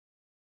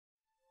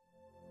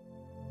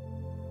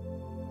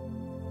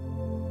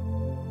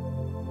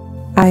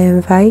I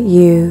invite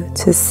you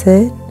to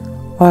sit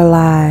or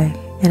lie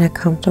in a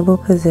comfortable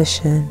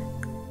position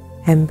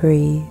and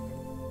breathe.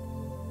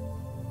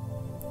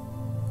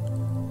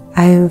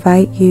 I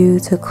invite you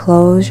to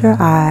close your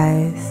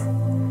eyes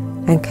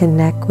and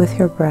connect with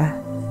your breath.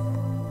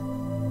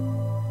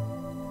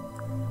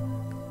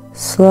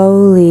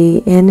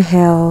 Slowly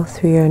inhale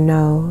through your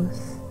nose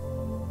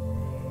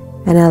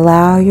and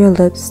allow your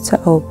lips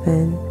to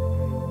open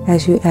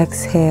as you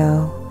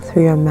exhale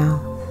through your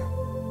mouth.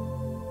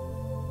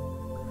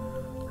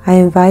 I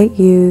invite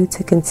you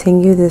to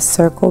continue this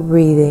circle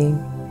breathing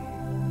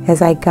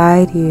as I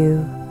guide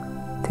you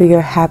through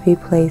your happy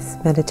place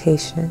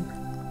meditation.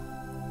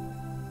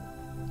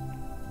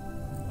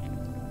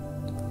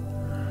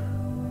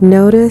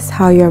 Notice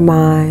how your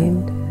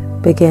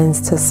mind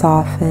begins to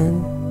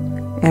soften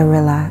and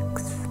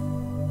relax.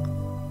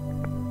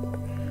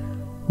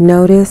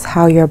 Notice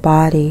how your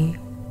body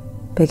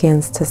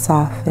begins to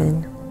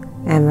soften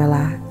and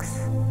relax.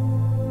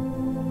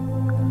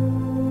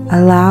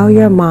 Allow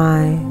your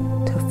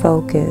mind to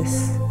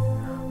focus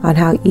on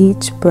how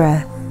each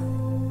breath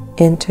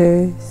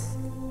enters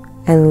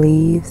and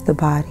leaves the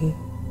body.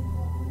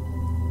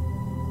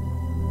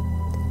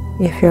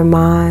 If your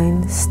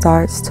mind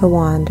starts to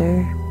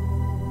wander,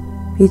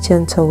 be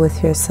gentle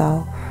with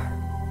yourself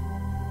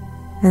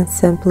and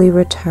simply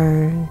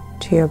return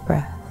to your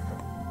breath.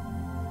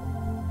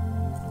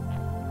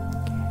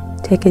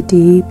 Take a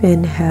deep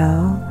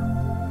inhale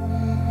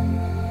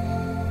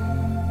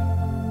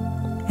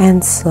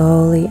and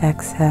slowly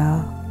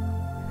exhale.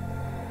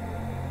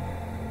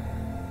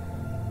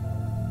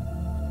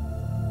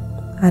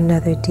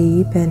 Another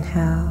deep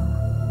inhale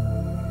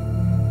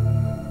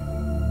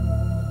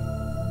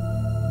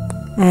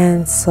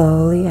and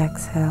slowly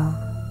exhale.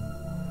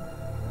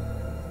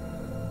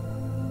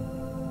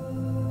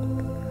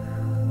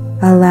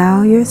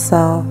 Allow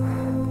yourself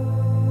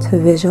to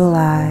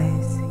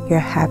visualize your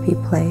happy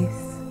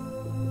place.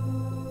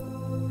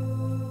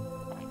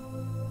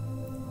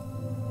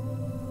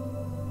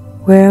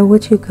 Where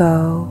would you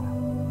go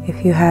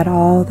if you had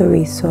all the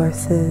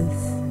resources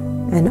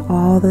and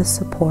all the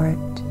support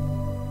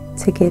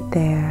to get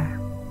there?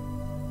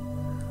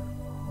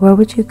 Where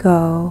would you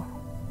go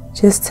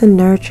just to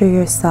nurture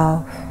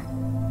yourself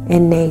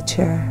in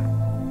nature?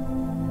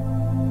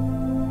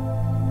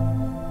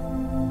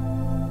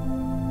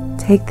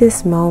 Take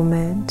this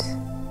moment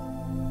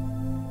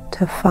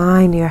to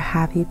find your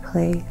happy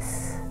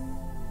place.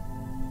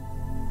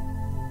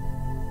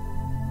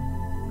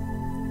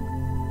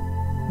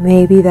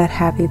 Maybe that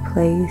happy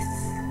place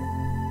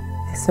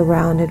is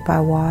surrounded by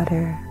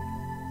water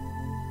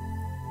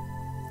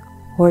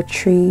or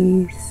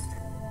trees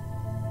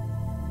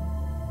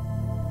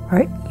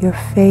or your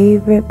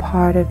favorite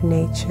part of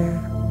nature.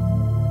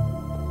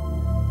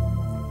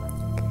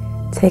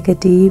 Take a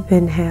deep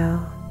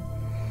inhale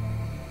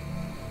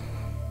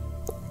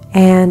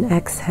and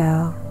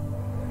exhale.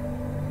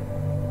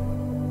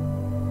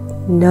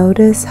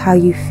 Notice how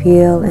you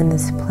feel in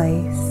this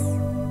place.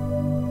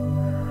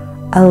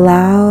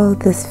 Allow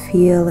this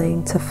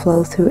feeling to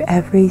flow through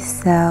every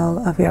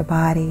cell of your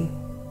body.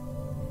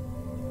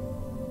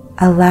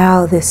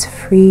 Allow this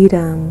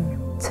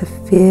freedom to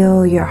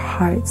fill your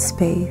heart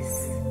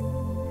space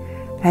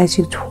as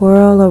you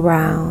twirl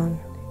around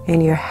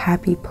in your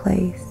happy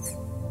place.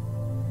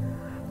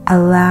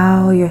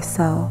 Allow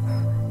yourself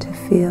to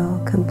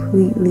feel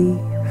completely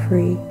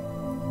free.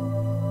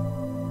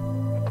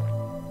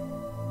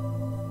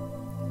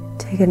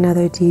 Take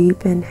another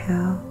deep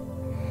inhale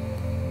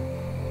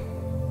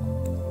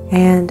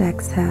and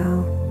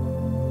exhale.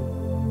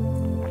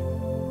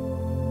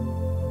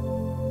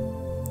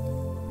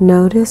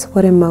 Notice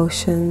what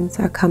emotions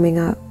are coming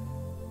up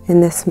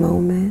in this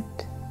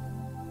moment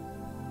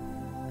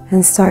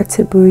and start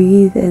to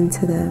breathe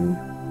into them.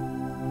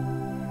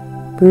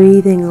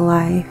 Breathing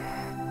life,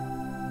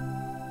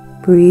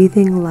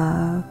 breathing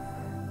love,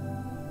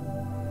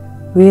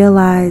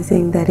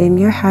 realizing that in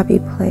your happy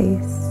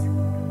place,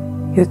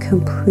 you're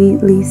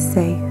completely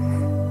safe.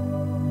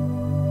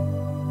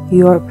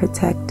 You are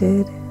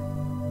protected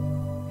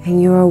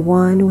and you are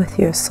one with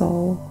your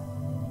soul.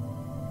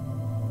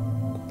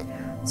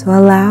 So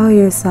allow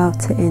yourself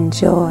to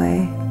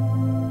enjoy,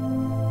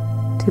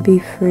 to be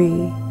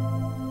free,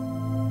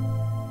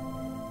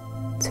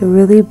 to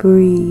really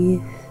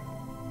breathe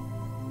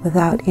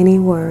without any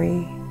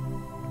worry,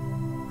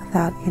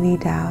 without any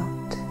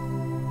doubt.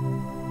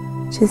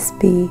 Just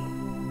be.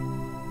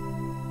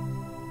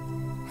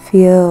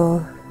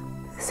 Feel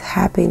this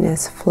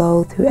happiness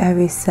flow through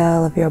every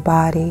cell of your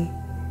body.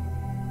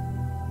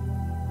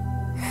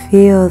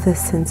 Feel this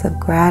sense of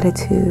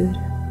gratitude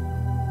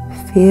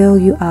fill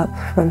you up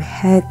from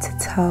head to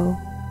toe.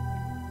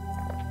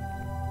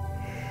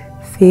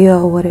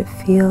 Feel what it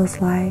feels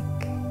like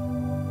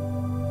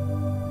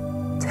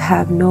to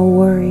have no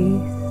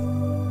worries,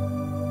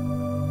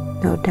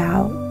 no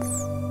doubts,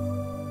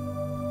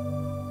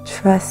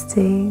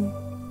 trusting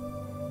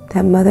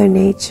that Mother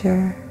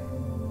Nature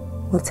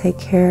will take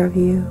care of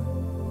you,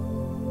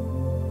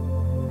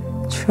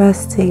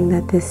 trusting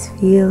that this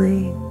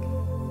feeling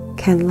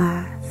can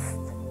last.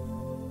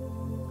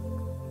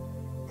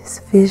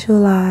 Just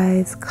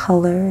visualize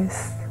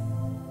colors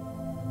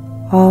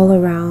all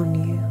around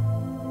you.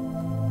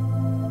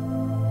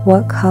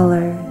 What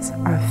colors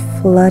are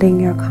flooding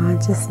your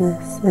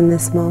consciousness in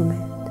this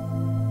moment?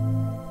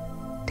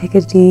 Take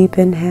a deep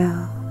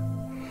inhale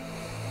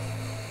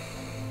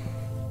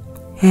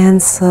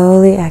and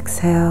slowly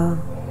exhale.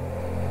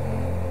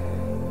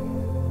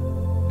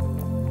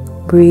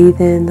 Breathe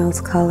in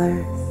those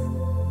colors.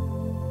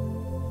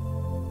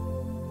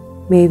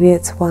 Maybe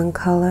it's one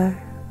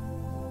color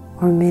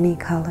or many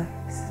colors.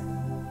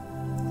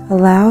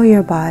 Allow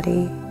your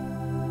body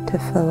to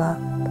fill up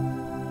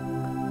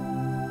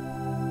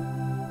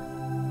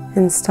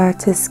and start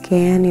to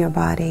scan your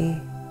body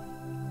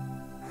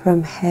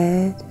from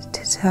head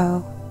to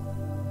toe,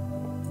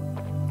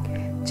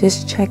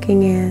 just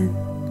checking in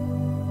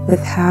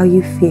with how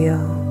you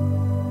feel.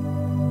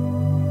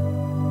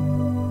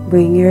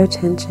 Bring your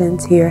attention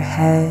to your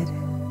head.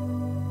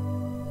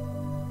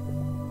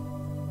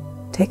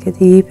 Take a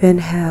deep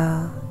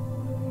inhale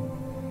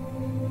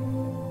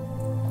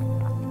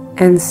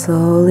and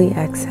slowly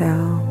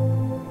exhale.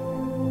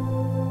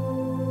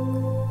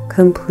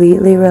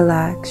 Completely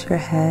relax your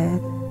head.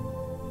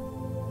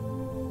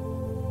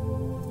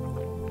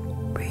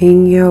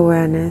 Bring your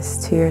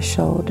awareness to your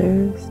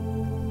shoulders.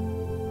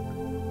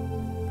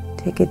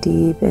 Take a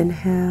deep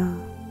inhale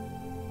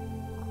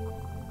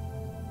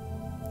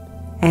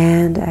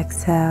and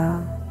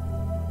exhale.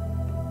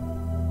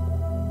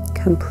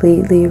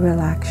 Completely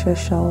relax your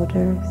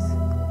shoulders.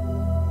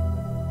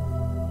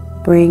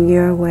 Bring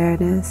your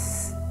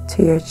awareness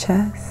to your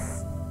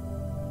chest.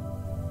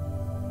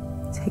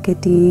 Take a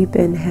deep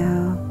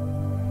inhale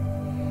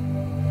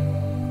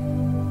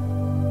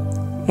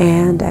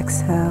and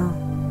exhale.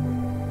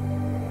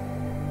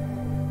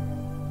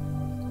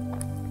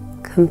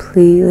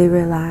 Completely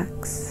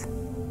relax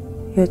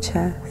your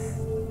chest.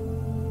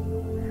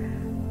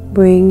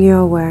 Bring your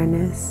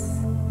awareness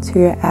to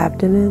your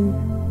abdomen.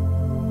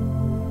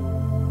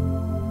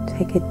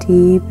 Take a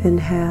deep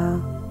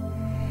inhale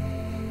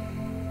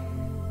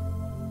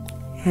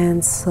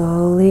and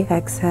slowly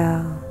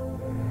exhale.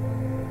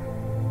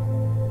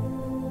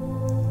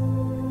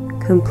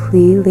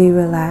 Completely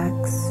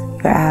relax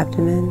your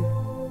abdomen.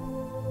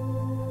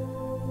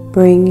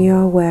 Bring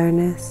your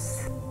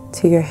awareness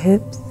to your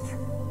hips.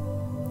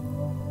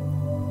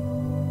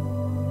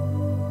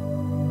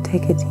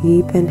 Take a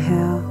deep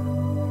inhale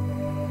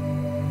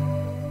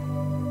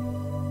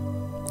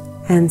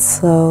and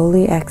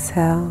slowly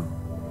exhale.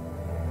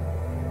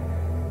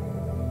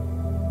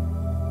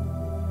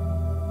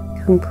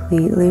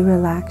 Completely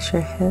relax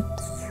your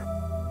hips.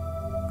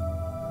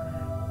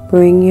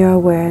 Bring your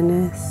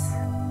awareness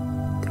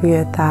through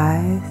your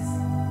thighs.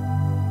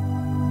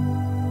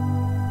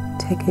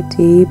 Take a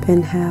deep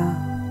inhale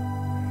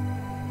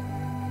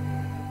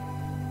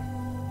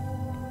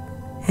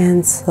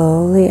and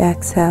slowly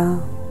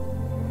exhale.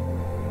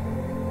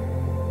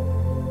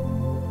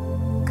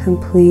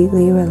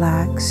 Completely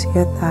relax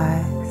your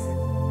thighs.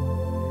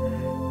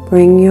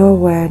 Bring your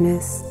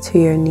awareness to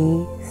your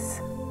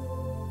knees.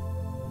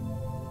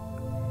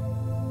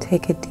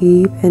 Take a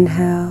deep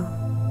inhale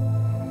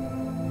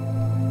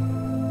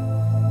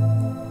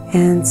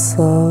and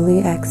slowly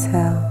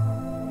exhale.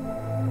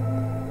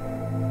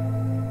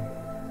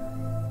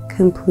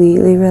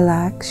 Completely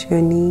relax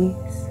your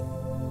knees.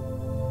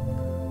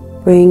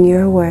 Bring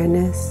your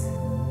awareness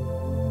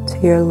to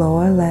your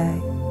lower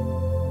leg.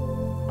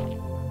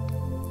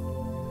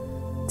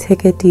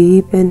 Take a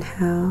deep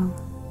inhale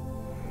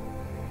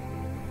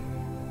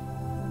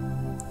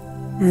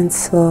and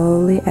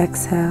slowly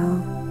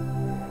exhale.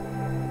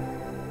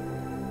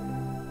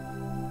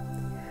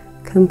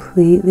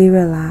 Completely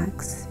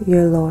relax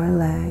your lower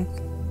leg.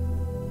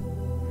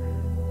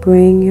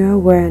 Bring your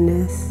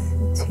awareness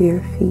to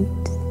your feet.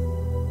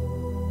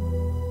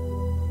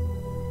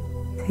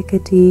 Take a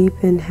deep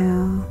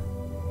inhale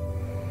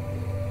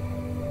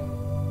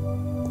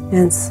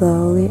and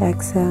slowly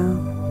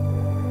exhale.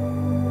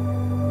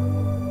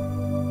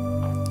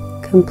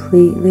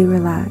 Completely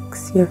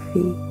relax your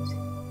feet.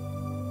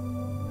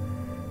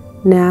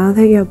 Now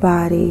that your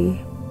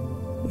body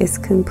is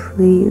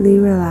completely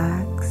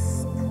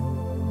relaxed,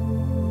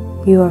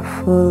 you are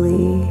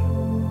fully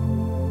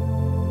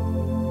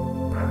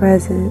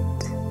present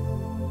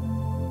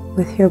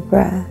with your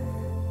breath.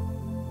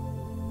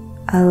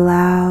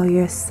 Allow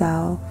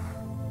yourself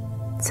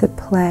to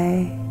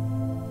play,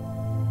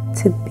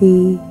 to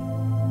be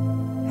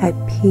at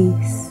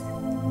peace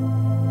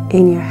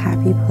in your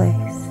happy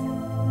place.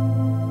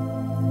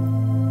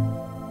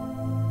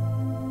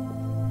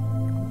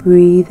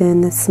 Breathe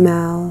in the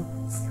smells.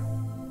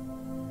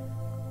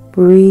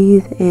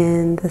 Breathe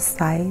in the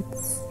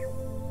sights.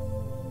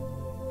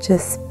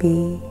 Just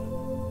be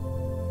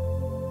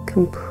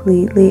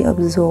completely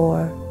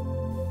absorbed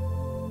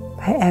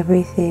by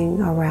everything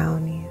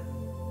around you.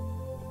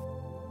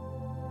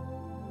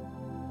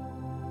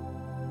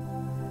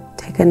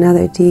 Take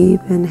another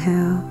deep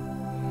inhale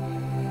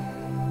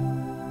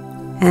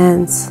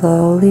and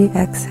slowly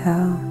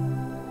exhale.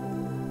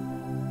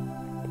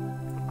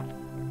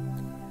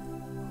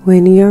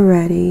 When you're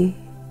ready,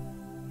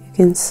 you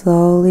can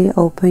slowly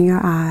open your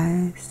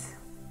eyes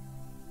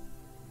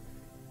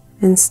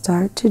and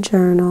start to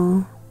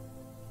journal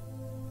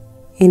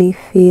any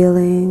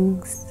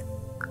feelings,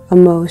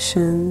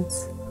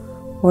 emotions,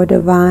 or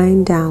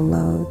divine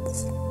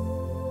downloads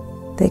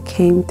that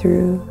came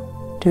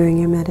through during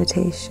your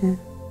meditation.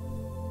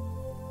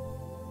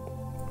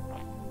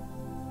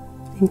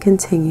 And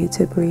continue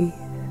to breathe.